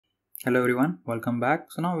Hello everyone, welcome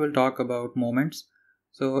back. So now we'll talk about moments.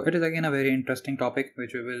 So it is again a very interesting topic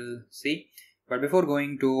which we will see. But before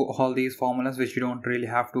going to all these formulas which you don't really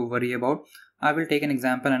have to worry about, I will take an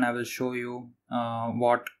example and I will show you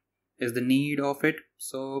what is the need of it.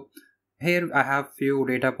 So here I have few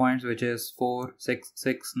data points which is 4, 6,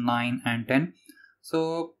 6, 9 and 10.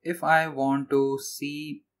 So if I want to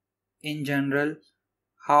see in general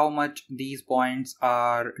how much these points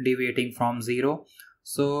are deviating from 0,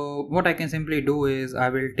 so what I can simply do is I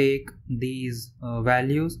will take these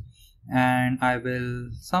values and I will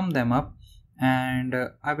sum them up, and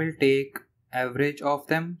I will take average of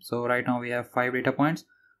them. So right now we have 5 data points,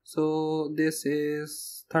 so this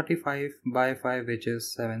is 35 by 5 which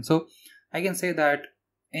is 7. So I can say that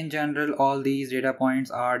in general all these data points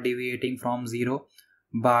are deviating from 0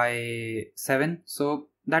 by 7. So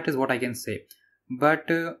that is what I can say. But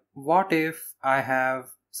what if I have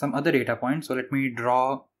some other data points? So let me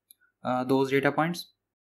draw those data points.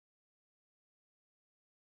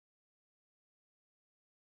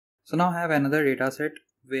 So now I have another data set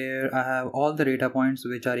where I have all the data points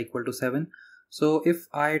which are equal to 7. So if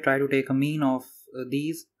I try to take a mean of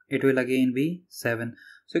these, it will again be 7.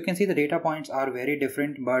 So you can see the data points are very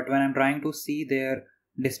different, but when I'm trying to see their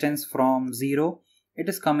distance from 0, it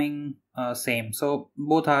is coming same. So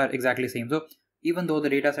both are exactly same. So even though the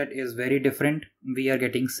data set is very different, we are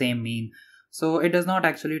getting same mean. So it does not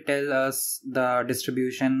actually tell us the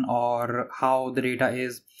distribution or how the data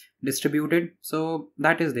is distributed. So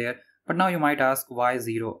that is there. But now you might ask, why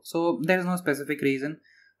 0? So there is no specific reason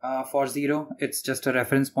for 0. It's just a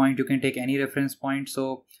reference point. You can take any reference point.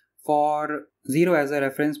 So for 0 as a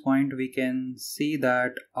reference point, we can see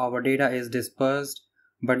that our data is dispersed,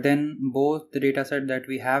 but then both the data set that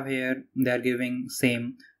we have here, they are giving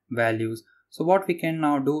same values. So what we can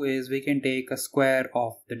now do is we can take a square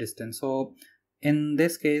of the distance. So in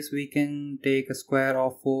this case, we can take a square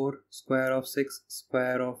of 4, square of 6,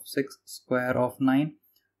 square of 6, square of 9,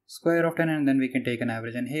 square of 10, and then we can take an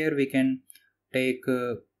average. And here we can take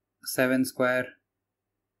 7 square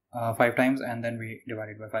 5 times, and then we divide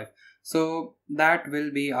it by 5. So that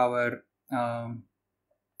will be our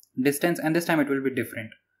distance, and this time it will be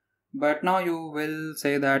different. But now you will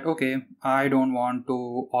say that, okay, I don't want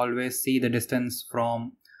to always see the distance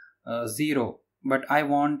from 0, but I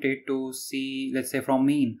want it to see, let's say, from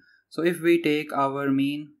mean. So if we take our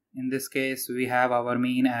mean, in this case we have our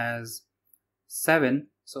mean as 7,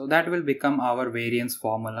 so that will become our variance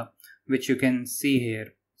formula, which you can see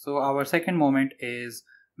here. So our second moment is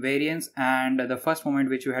variance, and the first moment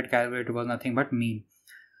which we had calculated was nothing but mean.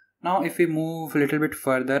 Now if we move a little bit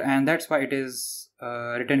further, and that's why it is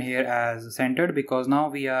written here as centered, because now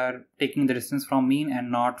we are taking the distance from mean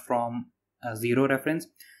and not from a 0 reference.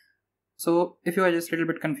 So if you are just a little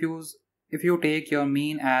bit confused, if you take your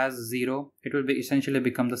mean as 0, it will be essentially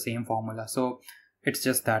become the same formula. So it's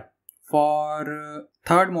just that. For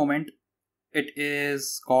third moment, it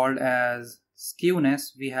is called as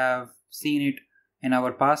skewness. We have seen it in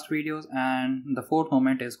our past videos, and the fourth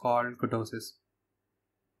moment is called kurtosis.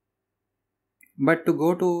 But to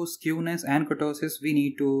go to skewness and kurtosis, we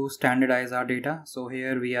need to standardize our data. So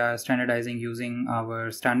here we are standardizing using our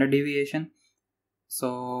standard deviation.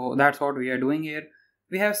 So that's what we are doing here.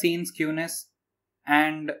 We have seen skewness,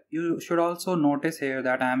 and you should also notice here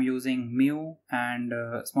that I am using mu and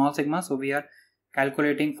small sigma. So we are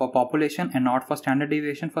calculating for population and not for standard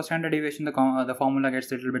deviation. For standard deviation, the formula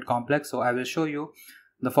gets a little bit complex. So I will show you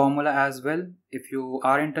the formula as well if you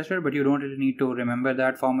are interested, but you don't really need to remember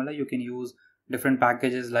that formula. You can use different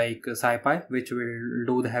packages like SciPy, which will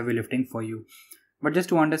do the heavy lifting for you. But just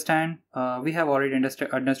to understand, we have already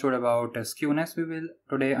understood about skewness. We will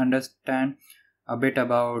today understand a bit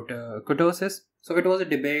about kurtosis. So it was a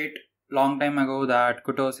debate long time ago that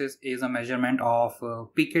kurtosis is a measurement of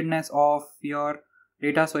peakedness of your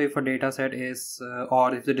data. So if a data set is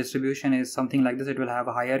or if the distribution is something like this, it will have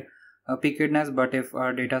a higher peakedness, but if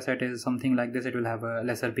a data set is something like this, it will have a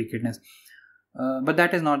lesser peakedness. But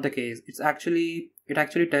that is not the case. It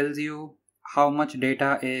actually tells you how much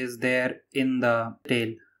data is there in the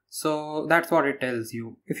tail. So that's what it tells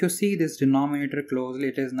you. If you see this denominator closely,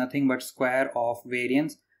 it is nothing but square of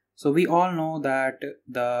variance. So we all know that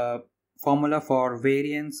the formula for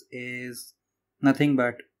variance is nothing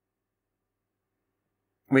but,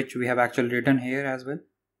 which we have actually written here as well.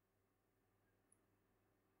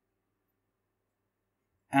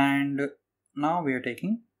 And now we are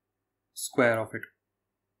taking square of it.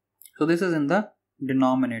 So this is in the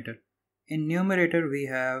denominator. In numerator we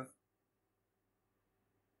have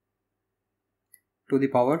to the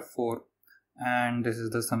power 4, and this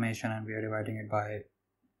is the summation, and we are dividing it by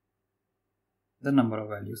the number of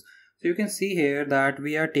values. So you can see here that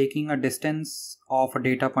we are taking a distance of a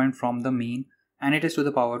data point from the mean, and it is to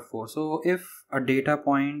the power 4. So if a data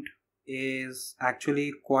point is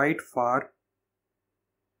actually quite far,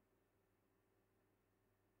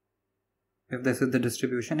 if this is the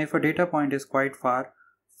distribution, if a data point is quite far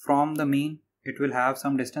from the mean, it will have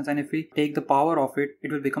some distance, and if we take the power of it,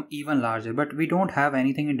 it will become even larger, but we don't have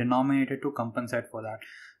anything in denominator to compensate for that.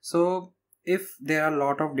 So if there are a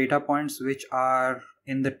lot of data points which are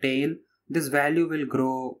in the tail, this value will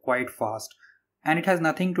grow quite fast, and it has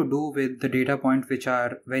nothing to do with the data points which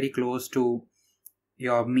are very close to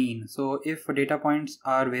your mean. So if data points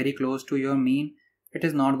are very close to your mean, it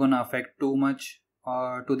is not going to affect too much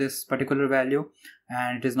to this particular value,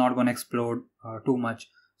 and it is not going to explode too much.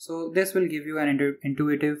 So this will give you an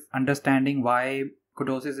intuitive understanding why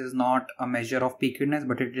kurtosis is not a measure of peakedness,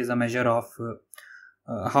 but it is a measure of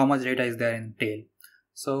how much data is there in tail.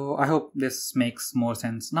 So I hope this makes more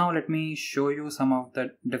sense. Now let me show you some of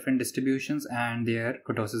the different distributions and their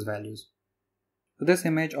kurtosis values. So this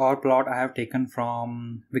image or plot I have taken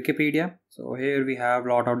from Wikipedia. So here we have a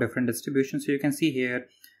lot of different distributions. So you can see here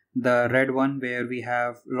the red one where we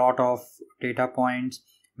have a lot of data points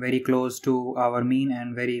very close to our mean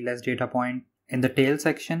and very less data point in the tail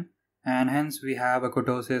section, and hence we have a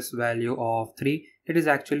kurtosis value of 3. It is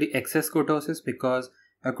actually excess kurtosis because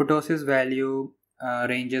a kurtosis value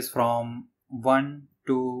ranges from 1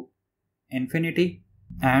 to infinity,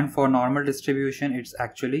 and for normal distribution it's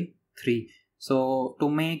actually 3. So to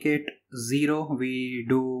make it 0, we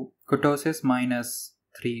do kurtosis minus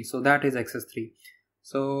 3, so that is excess 3.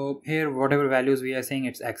 So here whatever values we are saying,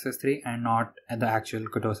 it's excess 3 and not the actual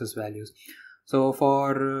kurtosis values. So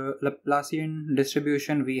for Laplacian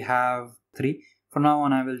distribution we have 3. From now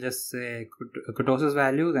on I will just say kurtosis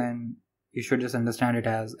values, and you should just understand it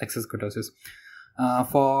as excess kurtosis.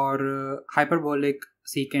 For hyperbolic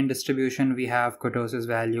secant distribution we have kurtosis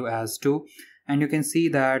value as 2, and you can see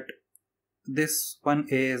that this one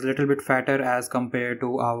is a little bit fatter as compared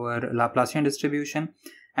to our Laplacian distribution,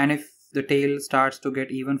 and if the tail starts to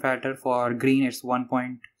get even fatter, for green it's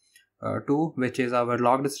 1.2, which is our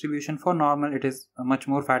log distribution. For normal it is much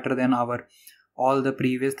more fatter than our all the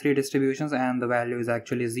previous 3 distributions, and the value is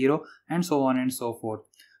actually 0, and so on and so forth.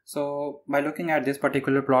 So by looking at this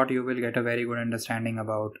particular plot, you will get a very good understanding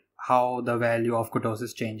about how the value of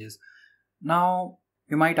kurtosis changes. Now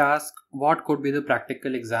you might ask, what could be the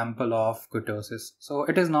practical example of kurtosis? So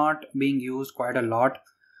it is not being used quite a lot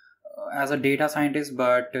as a data scientist,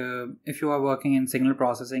 but if you are working in signal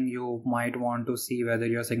processing, you might want to see whether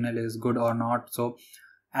your signal is good or not. So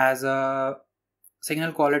as a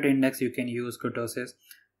signal quality index, you can use kurtosis.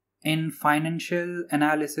 In financial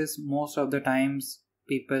analysis, most of the times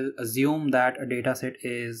people assume that a data set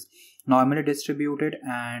is normally distributed,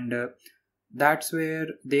 and that's where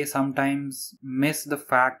they sometimes miss the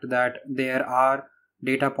fact that there are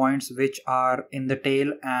data points which are in the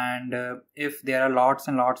tail, and if there are lots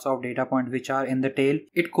and lots of data points which are in the tail,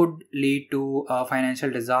 it could lead to a financial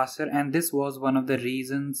disaster. And this was one of the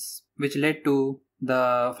reasons which led to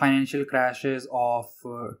the financial crashes of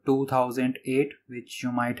 2008, which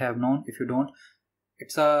you might have known. If you don't,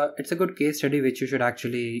 it's a good case study which you should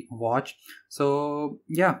actually watch. So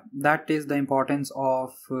yeah, that is the importance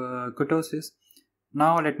of kurtosis.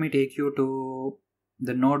 Now let me take you to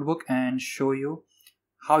the notebook and show you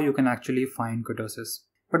how you can actually find kurtosis.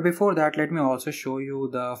 But before that, let me also show you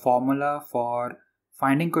the formula for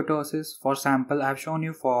finding kurtosis. For sample, I have shown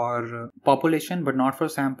you for population but not for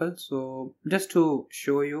sample. So just to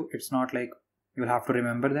show you, it's not like you'll have to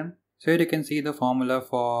remember them. So here you can see the formula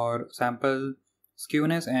for sample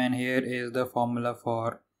skewness, and here is the formula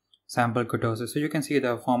for sample kurtosis. So you can see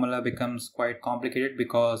the formula becomes quite complicated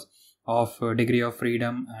because of degree of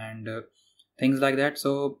freedom and things like that.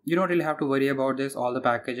 So you don't really have to worry about this. All the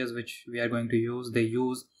packages which we are going to use, they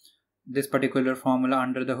use this particular formula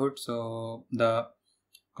under the hood. So the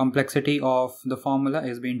complexity of the formula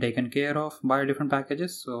is being taken care of by different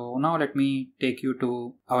packages. So now let me take you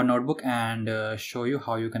to our notebook and show you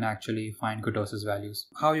how you can actually find kurtosis values.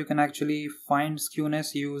 How you can actually find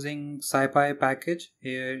skewness using SciPy package.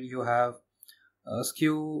 Here you have a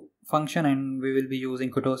skew function, and we will be using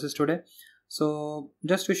kurtosis today. So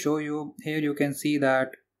just to show you, here you can see that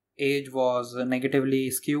age was negatively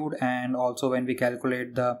skewed, and also when we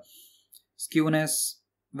calculate the skewness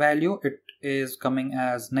value, it is coming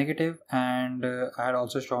as negative. And I had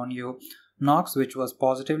also shown you Knox, which was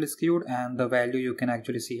positively skewed, and the value you can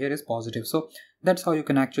actually see here is positive. So that's how you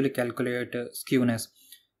can actually calculate skewness.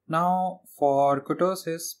 Now for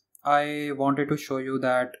kurtosis, I wanted to show you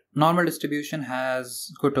that normal distribution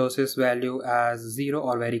has kurtosis value as 0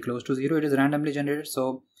 or very close to 0. It is randomly generated,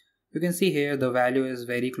 so you can see here the value is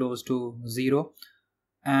very close to 0.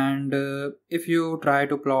 And if you try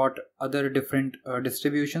to plot other different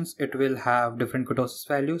distributions, it will have different kurtosis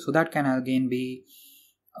value, so that can again be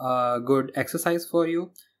a good exercise for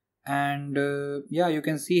you. And yeah, you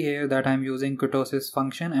can see here that I'm using kurtosis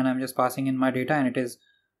function and I'm just passing in my data and it is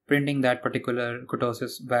printing that particular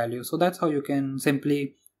kurtosis value. So that's how you can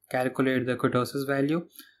simply calculate the kurtosis value.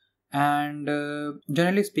 And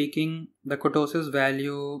generally speaking, the kurtosis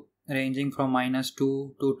value ranging from -2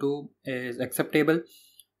 to 2 is acceptable.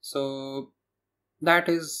 So that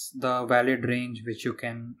is the valid range which you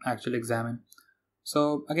can actually examine.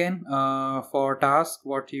 So again, for task,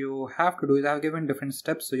 what you have to do is I have given different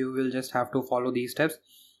steps, so you will just have to follow these steps.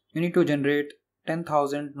 You need to generate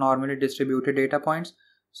 10,000 normally distributed data points.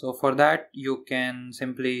 So for that, you can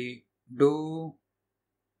simply do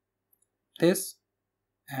this,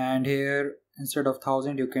 and here instead of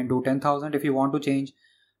 1000 you can do 10,000. If you want to change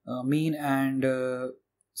mean and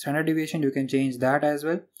standard deviation, you can change that as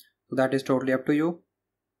well. So that is totally up to you.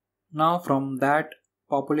 Now from that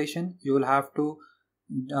population, you will have to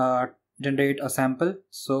generate a sample.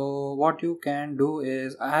 So what you can do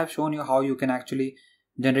is, I have shown you how you can actually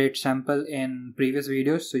generate sample in previous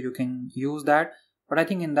videos, so you can use that. But I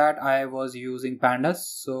think in that I was using pandas,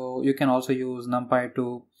 so you can also use NumPy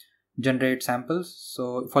to generate samples.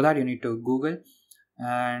 So for that you need to Google,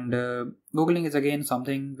 and Googling is again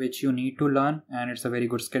something which you need to learn, and it's a very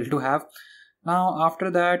good skill to have. Now after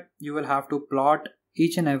that, you will have to plot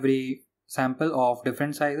each and every sample of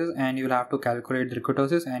different sizes, and you'll have to calculate the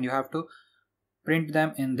kurtosis, and you have to print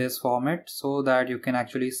them in this format so that you can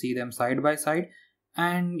actually see them side by side.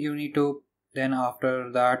 And you need to, then after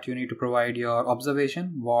that, you need to provide your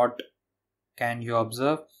observation. What can you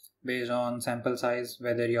observe based on sample size,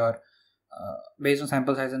 whether you're based on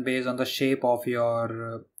sample size and based on the shape of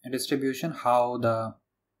your distribution, how the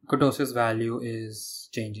kurtosis value is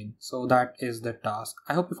changing. So that is the task.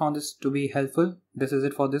 I hope you found this to be helpful. This is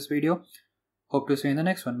it for this video. Hope to see you in the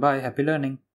next one. Bye. Happy learning.